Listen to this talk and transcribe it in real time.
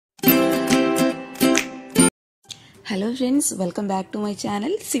Hello friends, welcome back to my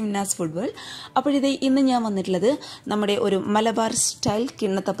channel സിംനാസ് food world. അപ്പോൾ ഇന്ന് ഞാൻ വന്നിട്ടുള്ളത് നമ്മുടെ ഒരു മലബാർ സ്റ്റൈൽ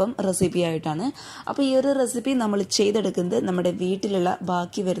കിണ്ണത്തപ്പം റെസിപ്പി ആയിട്ടാണ്. അപ്പോൾ ഈ ഒരു റെസിപ്പി നമ്മൾ ചെയ്തെടുക്കുന്നത് നമ്മുടെ വീട്ടിലുള്ള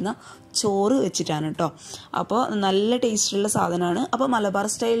ബാക്കി വരുന്ന ചോറ് വെച്ചിട്ടാണ് കേട്ടോ. അപ്പോൾ നല്ല ടേസ്റ്റുള്ള സാധനമാണ്. അപ്പോൾ മലബാർ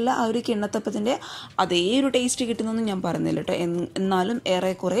സ്റ്റൈലിലെ ആ ഒരു കിണ്ണത്തപ്പത്തിൻ്റെ അതേ ഒരു ടേസ്റ്റ് കിട്ടുന്നൊന്നും ഞാൻ പറയുന്നില്ല കേട്ടോ. എന്നാലും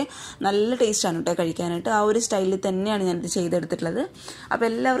ഏറെക്കുറെ നല്ല ടേസ്റ്റാണ് കേട്ടോ കഴിക്കാനായിട്ട്. ആ ഒരു സ്റ്റൈലിൽ തന്നെയാണ് ഞാനിത് ചെയ്തെടുത്തിട്ടുള്ളത്. അപ്പോൾ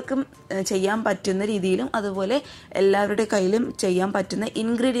എല്ലാവർക്കും ചെയ്യാൻ പറ്റുന്ന രീതിയിലും അതുപോലെ എല്ലാവരുടെ കയ്യിലും ചെയ്യാൻ പറ്റുന്ന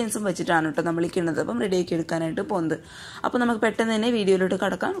ഇൻഗ്രീഡിയൻസും വെച്ചിട്ടാണ് കേട്ടോ നമ്മൾ ഈ കിണ്ണത്തപ്പം റെഡിയാക്കി എടുക്കാനായിട്ട് പോകുന്നത്. അപ്പോൾ നമുക്ക് പെട്ടെന്ന് തന്നെ വീഡിയോയിലോട്ട്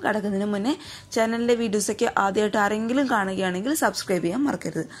കടക്കുന്നതിന് മുന്നേ ചാനലിലെ വീഡിയോസൊക്കെ ആദ്യമായിട്ട് ആരെങ്കിലും കാണുകയാണെങ്കിൽ സബ്സ്ക്രൈബ് ചെയ്യാൻ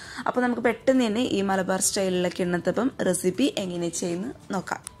മറക്കരുത്. അപ്പോൾ നമുക്ക് പെട്ടെന്ന് തന്നെ ഈ മലബാർ സ്റ്റൈലിലുള്ള കിണ്ണത്തപ്പം റെസിപ്പി എങ്ങനെ ചെയ്യുന്നു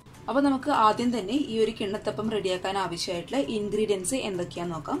നോക്കാം. അപ്പോൾ നമുക്ക് ആദ്യം തന്നെ ഈ ഒരു കിണ്ണത്തപ്പം റെഡിയാക്കാൻ ആവശ്യമായിട്ടുള്ള ഇൻഗ്രീഡിയൻസ്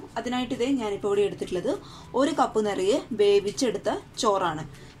എന്തൊക്കെയാണെന്ന് നോക്കാം. അതിനായിട്ട് ഞാനിപ്പോൾ ഇവിടെ എടുത്തിട്ടുള്ളത് 1 കപ്പ് നിറയെ വേവിച്ചെടുത്ത ചോറാണ്.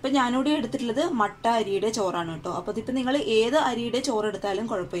 അപ്പം ഞാനിവിടെ എടുത്തിട്ടുള്ളത് മട്ട അരിയുടെ ചോറാണ് കേട്ടോ. അപ്പോൾ ഇതിപ്പോൾ നിങ്ങൾ ഏത് അരിയുടെ ചോറ് എടുത്താലും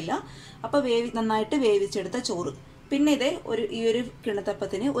കുഴപ്പമില്ല. അപ്പോൾ നന്നായിട്ട് വേവിച്ചെടുത്ത ചോറ്. പിന്നെ ഈ ഒരു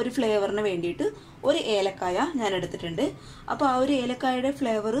കിണ്ണത്തപ്പത്തിന് ഒരു ഫ്ലേവറിന് വേണ്ടിയിട്ട് 1 ഏലക്കായ ഞാൻ എടുത്തിട്ടുണ്ട്. അപ്പോൾ ആ ഒരു ഏലക്കായയുടെ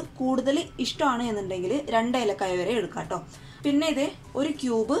ഫ്ലേവർ കൂടുതൽ ഇഷ്ടമാണ് എന്നുണ്ടെങ്കിൽ 2 ഏലക്കായ വരെ എടുക്കാം കേട്ടോ. പിന്നെ 1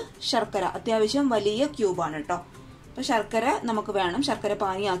 ക്യൂബ് ശർക്കര, അത്യാവശ്യം വലിയ ക്യൂബാണ് കേട്ടോ. അപ്പോൾ ശർക്കര നമുക്ക് വേണം, ശർക്കര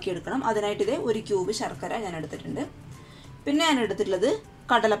പാനിയാക്കി എടുക്കണം. അതിനായിട്ട് 1 ക്യൂബ് ശർക്കര ഞാൻ എടുത്തിട്ടുണ്ട്. പിന്നെ ഞാൻ എടുത്തിട്ടുള്ളത്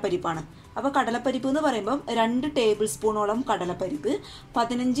കടലപ്പരിപ്പാണ്. അപ്പോൾ കടലപ്പരിപ്പ് എന്ന് പറയുമ്പം 2 ടേബിൾ സ്പൂണോളം കടലപ്പരിപ്പ്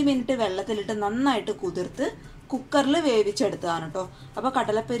 15 മിനിറ്റ് വെള്ളത്തിലിട്ട് നന്നായിട്ട് കുതിർത്ത് കുക്കറിൽ വേവിച്ചെടുത്തതാണ് കേട്ടോ. അപ്പോൾ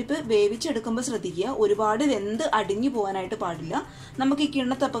കടലപ്പരിപ്പ് വേവിച്ചെടുക്കുമ്പോൾ ശ്രദ്ധിക്കുക, ഒരുപാട് വെന്ത് അടിഞ്ഞു പോകാനായിട്ട് പാടില്ല. നമുക്ക് ഈ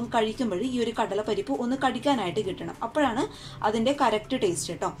കിണ്ണത്തപ്പം കഴിക്കുമ്പോൾ ഈ ഒരു കടലപ്പരിപ്പ് ഒന്ന് കടിക്കാനായിട്ട് കിട്ടണം. അപ്പോഴാണ് അതിൻ്റെ കറക്റ്റ്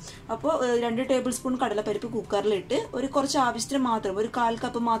ടേസ്റ്റ് കേട്ടോ. അപ്പോൾ 2 ടേബിൾ സ്പൂൺ കടലപ്പരിപ്പ് കുക്കറിലിട്ട് കുറച്ച് ആവശ്യത്തിന് മാത്രം 1/4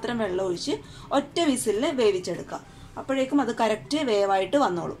 കപ്പ് മാത്രം വെള്ളം ഒഴിച്ച് ഒറ്റ വിസിലിൽ വേവിച്ചെടുക്കുക. അപ്പോഴേക്കും അത് കറക്റ്റ് വേവായിട്ട്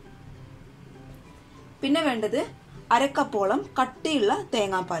വന്നോളും. പിന്നെ വേണ്ടത് 1/2 കപ്പോളം കട്ടിയുള്ള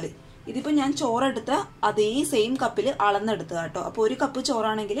തേങ്ങാപ്പാൽ. ഇതിപ്പോൾ ഞാൻ ചോറെടുത്ത അതേ സെയിം കപ്പിൽ അളന്നെടുത്തത് കേട്ടോ. അപ്പോൾ 1 കപ്പ്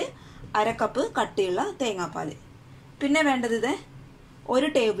ചോറാണെങ്കിൽ 1/2 കപ്പ് കട്ടിയുള്ള തേങ്ങാപ്പാൽ. പിന്നെ വേണ്ടത് 1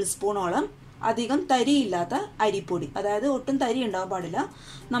 ടേബിൾ സ്പൂണോളം അധികം തരിയില്ലാത്ത അരിപ്പൊടി, അതായത് ഒട്ടും തരി ഉണ്ടാവാൻ പാടില്ല.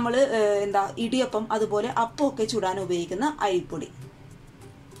 നമ്മൾ ഇടിയപ്പം അതുപോലെ അപ്പമൊക്കെ ചുടാൻ ഉപയോഗിക്കുന്ന അരിപ്പൊടി.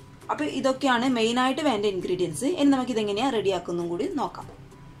 അപ്പോൾ ഇതൊക്കെയാണ് മെയിനായിട്ട് വേണ്ട ഇൻഗ്രീഡിയൻസ്. ഇനി നമുക്കിതെങ്ങനെയാണ് റെഡിയാക്കുന്നതും കൂടി നോക്കാം.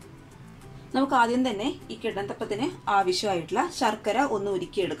 നമുക്ക് ആദ്യം തന്നെ ഈ കിണ്ണത്തപ്പത്തിന് ആവശ്യമായിട്ടുള്ള ശർക്കര ഒന്ന്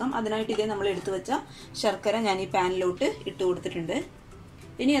ഉരുക്കിയെടുക്കാം. അതിനായിട്ട് നമ്മൾ എടുത്തു വെച്ച ശർക്കര ഞാൻ ഈ പാനിലോട്ട് ഇട്ട് കൊടുത്തിട്ടുണ്ട്.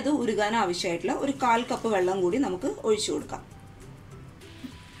 ഇനി അത് ഉരുകാൻ ആവശ്യമായിട്ടുള്ള 1/4 കപ്പ് വെള്ളം കൂടി നമുക്ക് ഒഴിച്ചു കൊടുക്കാം.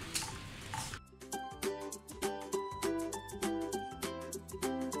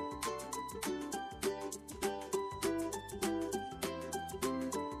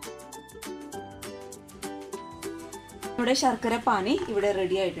 ഇവിടെ ശർക്കര പാനി ഇവിടെ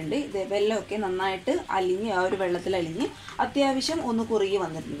റെഡി ആയിട്ടുണ്ട്. വെള്ളമൊക്കെ നന്നായിട്ട് അലിഞ്ഞ് ആ ഒരു വെള്ളത്തിൽ അലിഞ്ഞ് അത്യാവശ്യം ഒന്ന് കുറുകി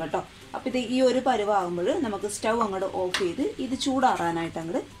വന്നിട്ടുണ്ട് കേട്ടോ. അപ്പോൾ ഈ ഒരു പരുവാകുമ്പോൾ നമുക്ക് സ്റ്റൗ അങ്ങോട്ട് ഓഫ് ചെയ്ത് ഇത് ചൂടാറാനായിട്ട്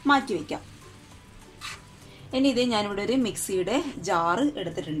അങ്ങോട്ട് മാറ്റി വെക്കാം. ഇനി ഞാനിവിടെ ഒരു മിക്സിയുടെ ജാറ്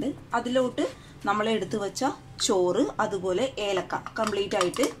എടുത്തിട്ടുണ്ട്. അതിലോട്ട് നമ്മൾ എടുത്തു വെച്ച ചോറ് അതുപോലെ ഏലക്ക കംപ്ലീറ്റ്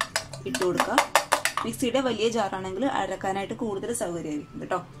ആയിട്ട് ഇട്ട് കൊടുക്കുക. മിക്സിയുടെ വലിയ ജാറാണെങ്കിൽ അരക്കാനായിട്ട് കൂടുതൽ സൗകര്യമായിരിക്കും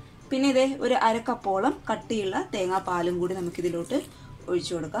കേട്ടോ. പിന്നെ 1/2 കപ്പോളം കട്ടിയുള്ള തേങ്ങാപ്പാലും കൂടി നമുക്കിതിലോട്ട്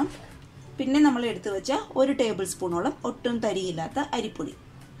ഒഴിച്ചു കൊടുക്കാം. പിന്നെ നമ്മൾ എടുത്തു വെച്ച 1 ടേബിൾ സ്പൂണോളം ഒട്ടും തരിയില്ലാത്ത അരിപ്പൊടി.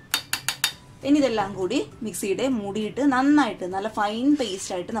 ഇനി ഇതെല്ലാം കൂടി മിക്സിയുടെ മൂടിയിട്ട് നന്നായിട്ട് നല്ല ഫൈൻ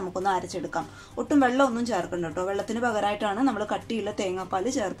പേസ്റ്റ് ആയിട്ട് നമുക്കൊന്ന് അരച്ചെടുക്കാം. ഒട്ടും വെള്ളമൊന്നും ചേർക്കണ്ട കേട്ടോ. വെള്ളത്തിന് പകരമായിട്ടാണ് നമ്മൾ കട്ടിയുള്ള തേങ്ങാപ്പാൽ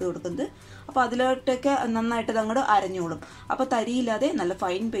ചേർത്ത് കൊടുക്കുന്നത്. അപ്പോൾ അതിലോട്ടൊക്കെ നന്നായിട്ട് അത് അങ്ങോട്ട് അരഞ്ഞോളും. അപ്പോൾ തരിയില്ലാതെ നല്ല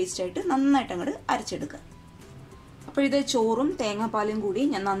ഫൈൻ പേസ്റ്റ് ആയിട്ട് നന്നായിട്ട് അങ്ങോട്ട് അരച്ചെടുക്കുക. അപ്പോൾ ചോറും തേങ്ങാപ്പാലും കൂടി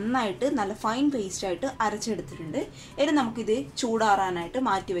ഞാൻ നന്നായിട്ട് നല്ല ഫൈൻ പേസ്റ്റ് ആയിട്ട് അരച്ചെടുത്തിട്ടുണ്ട്. ഇനി നമുക്കിത് ചൂടാറാനായിട്ട്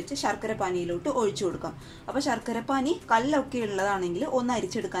മാറ്റി വെച്ച് ശർക്കര പാനിയിലോട്ട് ഒഴിച്ചു കൊടുക്കാം. അപ്പോൾ ശർക്കര പാനി കല്ലൊക്കെ ഉള്ളതാണെങ്കിൽ ഒന്ന്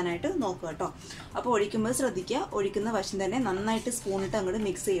അരിച്ചെടുക്കാനായിട്ട് നോക്കുക കേട്ടോ. അപ്പോൾ ഒഴിക്കുമ്പോൾ ശ്രദ്ധിക്കുക, ഒഴിക്കുന്ന വശം തന്നെ നന്നായിട്ട് സ്പൂണിട്ട് അങ്ങോട്ട്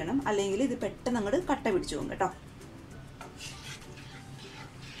മിക്സ് ചെയ്യണം, അല്ലെങ്കിൽ ഇത് പെട്ടെന്ന് അങ്ങോട്ട് കട്ട പിടിച്ചു പോകും കേട്ടോ.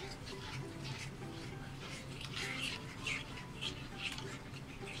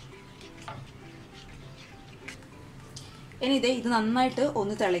 ഇനി ഇത് നന്നായിട്ട്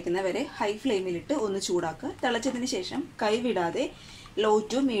ഒന്ന് തിളയ്ക്കുന്നവരെ ഹൈ ഫ്ലെയിമിലിട്ട് ഒന്ന് ചൂടാക്കുക. തിളച്ചതിന് ശേഷം കൈവിടാതെ ലോ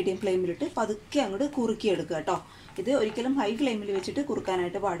ടു മീഡിയം ഫ്ലെയിമിലിട്ട് പതുക്കെ അങ്ങോട്ട് കുറുക്കിയെടുക്കുക കേട്ടോ. ഇത് ഒരിക്കലും ഹൈ ഫ്ലെയിമിൽ വെച്ചിട്ട്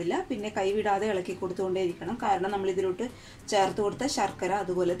കുറുക്കാനായിട്ട് പാടില്ല. പിന്നെ കൈവിടാതെ ഇളക്കി കൊടുത്തുകൊണ്ടേ ഇരിക്കണം. കാരണം നമ്മൾ ഇതിലോട്ട് ചേർത്ത് കൊടുത്ത ശർക്കര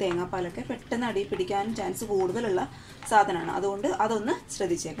അതുപോലെ തേങ്ങാപ്പാലൊക്കെ പെട്ടെന്ന് അടി പിടിക്കാൻ ചാൻസ് കൂടുതലുള്ള സാധനമാണ്. അതുകൊണ്ട് അതൊന്ന്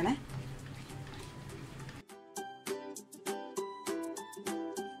ശ്രദ്ധിച്ചേക്കണേ.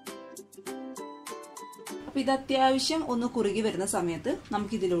 അപ്പോൾ ഇത് അത്യാവശ്യം ഒന്ന് കുറുകി വരുന്ന സമയത്ത്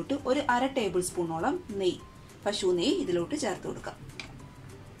നമുക്കിതിലോട്ട് 1/2 ടേബിൾ സ്പൂണോളം നെയ്യ്, പശു നെയ്യ് ഇതിലോട്ട് ചേർത്ത് കൊടുക്കാം.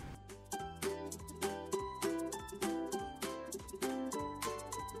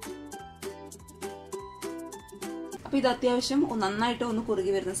 അപ്പോൾ ഇത് അത്യാവശ്യം നന്നായിട്ട് ഒന്ന്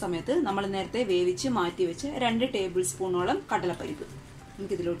കുറുകി വരുന്ന സമയത്ത് നമ്മൾ നേരത്തെ വേവിച്ച് മാറ്റി വെച്ച് 2 ടേബിൾ സ്പൂണോളം കടലപ്പരിപ്പ്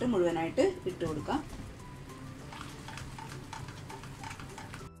നമുക്കിതിലോട്ട് മുഴുവനായിട്ട് ഇട്ട് കൊടുക്കാം.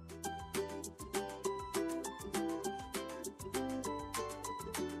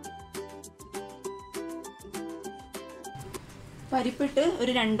 പരിപ്പിട്ട്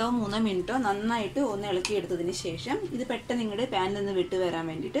ഒരു 2-3 മിനിറ്റോ നന്നായിട്ട് ഒന്ന് ഇളക്കിയെടുത്തതിന് ശേഷം ഇത് പെട്ടെന്ന് നിങ്ങളുടെ പാനിൽ നിന്ന് വിട്ട് വരാൻ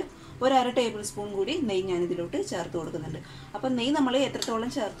വേണ്ടിയിട്ട് 1/2 ടേബിൾ സ്പൂൺ കൂടി നെയ്യ് ഞാൻ ഇതിലോട്ട് ചേർത്ത് കൊടുക്കുന്നുണ്ട്. അപ്പം നെയ്യ് നമ്മൾ എത്രത്തോളം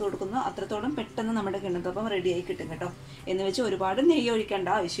ചേർത്ത് കൊടുക്കുന്നോ അത്രത്തോളം പെട്ടെന്ന് നമ്മുടെ കിണ്ണത്തപ്പം റെഡിയായി കിട്ടും കേട്ടോ. എന്ന് വെച്ച് ഒരുപാട് നെയ്യ് ഒഴിക്കേണ്ട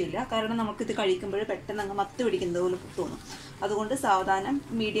ആവശ്യമില്ല. കാരണം നമുക്കിത് കഴിക്കുമ്പോൾ പെട്ടെന്ന് അങ്ങ് മത്ത് പിടിക്കുന്നത് പോലെ തോന്നും. അതുകൊണ്ട് സാവധാനം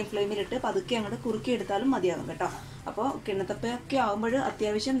മീഡിയം ഫ്ലെയിമിലിട്ട് പതുക്കെ അങ്ങോട്ട് കുറുക്കിയെടുത്താലും മതിയാകും കേട്ടോ. അപ്പോൾ കിണ്ണത്തപ്പൊക്കെ ആകുമ്പോൾ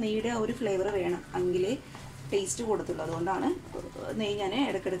അത്യാവശ്യം നെയ്യുടെ ഒരു ഫ്ലേവർ വേണം, എങ്കിലേ ടേസ്റ്റ് കൊടുത്തുള്ളൂ. അതുകൊണ്ടാണ് നെയ്യ് ഞാൻ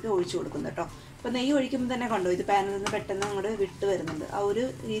ഇടയ്ക്കിടയ്ക്ക് ഒഴിച്ചു കൊടുക്കുന്നത് കേട്ടോ. അപ്പോൾ നെയ്യ് ഒഴിക്കുമ്പോൾ തന്നെ കണ്ടോ ഇത് പാനിൽ നിന്ന് പെട്ടെന്ന് അങ്ങോട്ട് വിട്ട് വരുന്നുണ്ട്. ആ ഒരു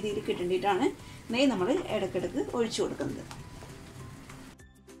രീതിയിൽ കിട്ടേണ്ടിയിട്ടാണ് നെയ്യ് നമ്മൾ ഇടയ്ക്കിടയ്ക്ക് ഒഴിച്ചു കൊടുക്കുന്നത്.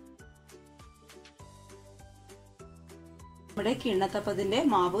 നമ്മുടെ കിണ്ണത്തപ്പത്തിൻ്റെ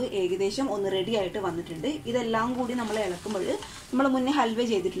മാവ് ഏകദേശം ഒന്ന് റെഡി ആയിട്ട് വന്നിട്ടുണ്ട്. ഇതെല്ലാം കൂടി നമ്മൾ ഇളക്കുമ്പോൾ നമ്മൾ മുന്നേ ഹൽവ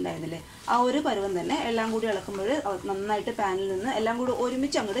ചെയ്തിട്ടുണ്ടായിരുന്നില്ലേ, ആ ഒരു പരുവം തന്നെ എല്ലാം കൂടി ഇളക്കുമ്പോൾ നന്നായിട്ട് പാനിൽ നിന്ന് എല്ലാം കൂടി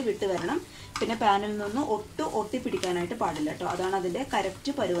ഒരുമിച്ച് അങ്ങോട്ട് വിട്ട് വരണം. പിന്നെ പാനിൽ നിന്ന് ഒട്ടിപ്പിടിക്കാനായിട്ട് പാടില്ല കേട്ടോ. അതാണ് അതിൻ്റെ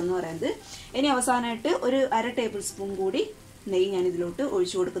കറക്റ്റ് പരുവം എന്ന് പറയുന്നത്. ഇനി അവസാനമായിട്ട് ഒരു 1/2 ടേബിൾ സ്പൂൺ കൂടി നെയ്യ് ഞാൻ ഇതിലോട്ട്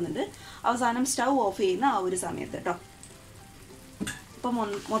ഒഴിച്ചു കൊടുക്കുന്നുണ്ട്. അവസാനം സ്റ്റൗ ഓഫ് ചെയ്യുന്ന ആ ഒരു സമയത്ത് കേട്ടോ. അപ്പം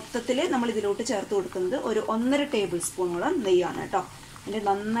മൊത്തത്തിൽ നമ്മൾ ഇതിലോട്ട് ചേർത്ത് കൊടുക്കുന്നത് ഒരു 1.5 ടേബിൾ സ്പൂണോളം നെയ്യാണ് കേട്ടോ. എന്നിട്ട്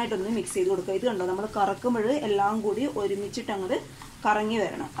നന്നായിട്ടൊന്ന് മിക്സ് ചെയ്ത് കൊടുക്കുക. ഇത് കണ്ടോ നമ്മൾ കറക്കുമ്പോൾ എല്ലാം കൂടി ഒരുമിച്ചിട്ട് അങ്ങോട്ട് കറങ്ങി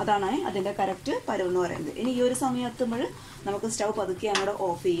വരണം. അതാണ് അതിൻ്റെ കറക്റ്റ് പരുവം എന്ന് പറയുന്നത്. ഇനി ഈ ഒരു സമയം എത്തുമ്പോൾ നമുക്ക് സ്റ്റൗ പതുക്കെ അങ്ങോട്ട്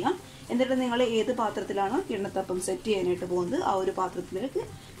ഓഫ് ചെയ്യാം. എന്നിട്ട് നിങ്ങൾ ഏത് പാത്രത്തിലാണോ കിണ്ണത്തപ്പം സെറ്റ് ചെയ്യാനായിട്ട് പോകുന്നത് ആ ഒരു പാത്രത്തിലേക്ക്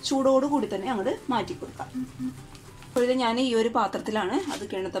ചൂടോടുകൂടി തന്നെ അങ്ങോട്ട് മാറ്റി കൊടുക്കാം. അപ്പോൾ ഇത് ഞാൻ ഈ ഒരു പാത്രത്തിലാണ് അത്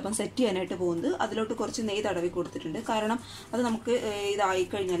കിണ്ണത്തപ്പം സെറ്റ് ചെയ്യാനായിട്ട് പോകുന്നത്. അതിലോട്ട് കുറച്ച് നെയ്യ് തടവി കൊടുത്തിട്ടുണ്ട്. കാരണം അത് നമുക്ക്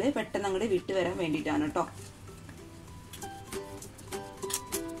ഇതായിക്കഴിഞ്ഞാൽ പെട്ടെന്ന് അങ്ങോട്ട് വിട്ട് വരാൻ വേണ്ടിയിട്ടാണ് കേട്ടോ.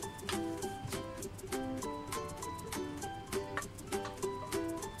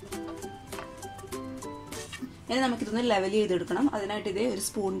 ഇനി നമുക്കിതൊന്ന് ലെവൽ ചെയ്തെടുക്കണം. അതിനായിട്ട് ഇതേ ഒരു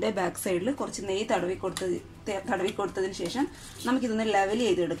സ്പൂണിൻ്റെ ബാക്ക് സൈഡിൽ കുറച്ച് നെയ്യ് തടവി കൊടുത്തതിന് ശേഷം നമുക്കിതൊന്ന് ലെവൽ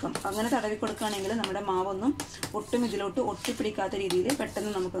ചെയ്തെടുക്കാം. അങ്ങനെ തടവി കൊടുക്കുകയാണെങ്കിൽ നമ്മുടെ മാവൊന്നും ഒട്ടും ഇതിലോട്ട് ഒട്ടിപ്പിടിക്കാത്ത രീതിയിൽ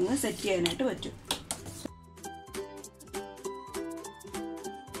പെട്ടെന്ന് നമുക്കൊന്ന് സെറ്റ് ചെയ്യാനായിട്ട് പറ്റും.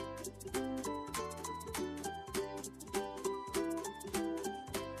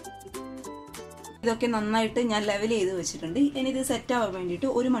 ഇതൊക്കെ നന്നായിട്ട് ഞാൻ ലെവൽ ചെയ്ത് വെച്ചിട്ടുണ്ട്. ഇനി ഇത് സെറ്റ് ആവാൻ വേണ്ടിയിട്ട്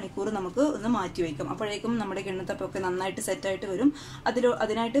 1 മണിക്കൂർ നമുക്ക് ഒന്ന് മാറ്റി വയ്ക്കാം. അപ്പോഴേക്കും നമ്മുടെ കിണ്ണത്തപ്പൊക്കെ നന്നായിട്ട് സെറ്റായിട്ട് വരും.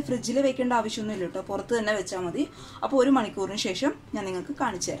 അതിനായിട്ട് ഫ്രിഡ്ജിൽ വെക്കേണ്ട ആവശ്യമൊന്നുമില്ല കേട്ടോ, പുറത്ത് തന്നെ വെച്ചാൽ മതി. അപ്പോൾ 1 മണിക്കൂറിന് ശേഷം ഞാൻ നിങ്ങൾക്ക്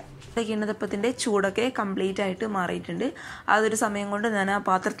കാണിച്ചു തരാം. കിണ്ണത്തപ്പത്തിൻ്റെ ചൂടൊക്കെ കംപ്ലീറ്റ് ആയിട്ട് മാറിയിട്ടുണ്ട്. അതൊരു സമയം കൊണ്ട് ഞാൻ ആ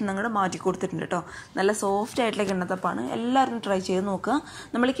പാത്രത്തിൽ നിന്ന് അങ്ങോട്ട് മാറ്റി കൊടുത്തിട്ടുണ്ട് കേട്ടോ. നല്ല സോഫ്റ്റ് ആയിട്ടുള്ള കിണ്ണത്തപ്പാണ്. എല്ലാവരും ട്രൈ ചെയ്ത് നോക്കുക.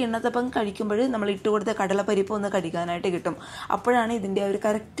 നമ്മൾ കിണ്ണത്തപ്പം കഴിക്കുമ്പോൾ നമ്മൾ ഇട്ട് കൊടുത്ത കടലപ്പരിപ്പ് ഒന്ന് കടിക്കാനായിട്ട് കിട്ടും. അപ്പോഴാണ് ഇതിൻ്റെ ഒരു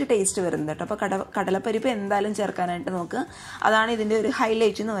കറക്റ്റ് ടേസ്റ്റ് വരുന്നത് കേട്ടോ. അപ്പോൾ കടലപ്പരിപ്പ് എന്തായാലും ചേർക്കാനായിട്ട് നോക്കുക. അതാണ് ഇതിൻ്റെ ഒരു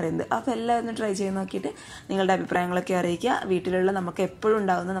ഹൈലൈറ്റ് എന്ന് പറയുന്നത്. അപ്പോൾ എല്ലാവരും ട്രൈ ചെയ്ത് നോക്കിയിട്ട് നിങ്ങളുടെ അഭിപ്രായങ്ങളൊക്കെ അറിയിക്കുക. വീട്ടിലുള്ള നമുക്ക് എപ്പോഴും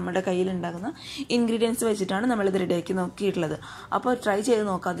ഉണ്ടാകുന്ന നമ്മുടെ കയ്യിലുണ്ടാകുന്ന ഇൻഗ്രീഡിയൻസ് വെച്ചിട്ടാണ് നമ്മളിത് റെഡിയാക്കി നോക്കിയിട്ടുള്ളത്. അപ്പോൾ ട്രൈ ചെയ്ത്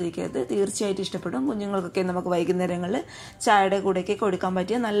നോക്കാതിരിക്കരുത്. തീർച്ചയായിട്ടും ഇഷ്ടപ്പെടും. കുഞ്ഞുങ്ങൾക്കൊക്കെ നമുക്ക് വൈകുന്നേരങ്ങളിൽ ചായയുടെ കൂടെയൊക്കെ കൊടുക്കാൻ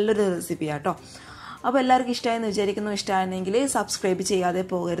പറ്റിയ നല്ലൊരു റെസിപ്പിയാണ് കേട്ടോ. അപ്പോൾ എല്ലാവർക്കും ഇഷ്ടമായെന്ന് വിചാരിക്കുന്നു. ഇഷ്ടമായെങ്കിൽ സബ്സ്ക്രൈബ് ചെയ്യാതെ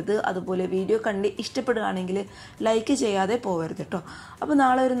പോകരുത്. അതുപോലെ വീഡിയോ കണ്ട് ഇഷ്ടപ്പെടുകയാണെങ്കിൽ ലൈക്ക് ചെയ്യാതെ പോകരുത് കേട്ടോ. അപ്പോൾ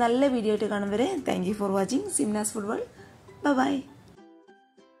നാളെ ഒരു നല്ല വീഡിയോ ആയിട്ട് കാണും വരെ thank you for watching സിംനാസ് food world. By.